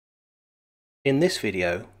In this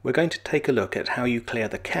video, we're going to take a look at how you clear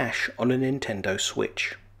the cache on a Nintendo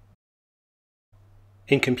Switch.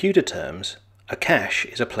 In computer terms, a cache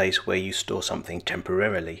is a place where you store something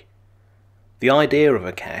temporarily. The idea of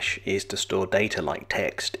a cache is to store data like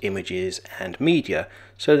text, images, and media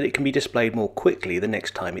so that it can be displayed more quickly the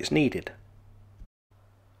next time it's needed.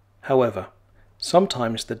 However,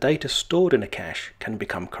 sometimes the data stored in a cache can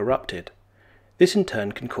become corrupted. This in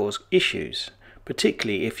turn can cause issues,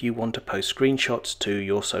 particularly if you want to post screenshots to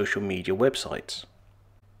your social media websites.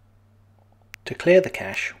 To clear the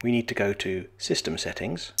cache, we need to go to System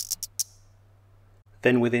Settings.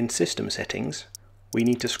 Then within System Settings, we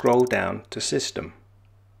need to scroll down to System.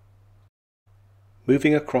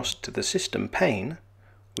 Moving across to the System pane,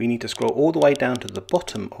 we need to scroll all the way down to the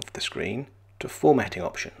bottom of the screen to Formatting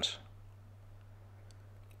Options.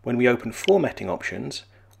 When we open Formatting Options,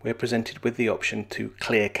 we are presented with the option to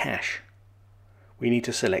Clear Cache. We need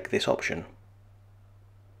to select this option.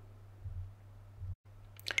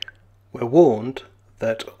 We're warned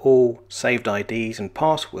that all saved IDs and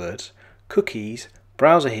passwords, cookies,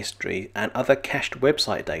 browser history, and other cached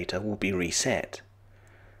website data will be reset.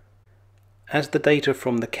 As the data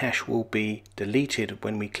from the cache will be deleted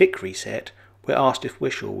when we click Reset, we're asked if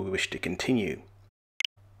we're sure we wish to continue.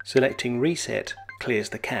 Selecting Reset clears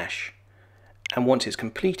the cache, and once it's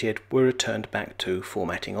completed, we're returned back to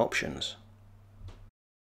Formatting Options.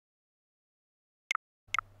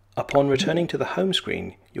 Upon returning to the home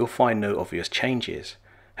screen, you'll find no obvious changes.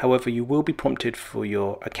 However, you will be prompted for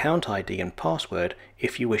your account ID and password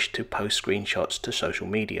if you wish to post screenshots to social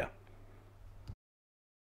media.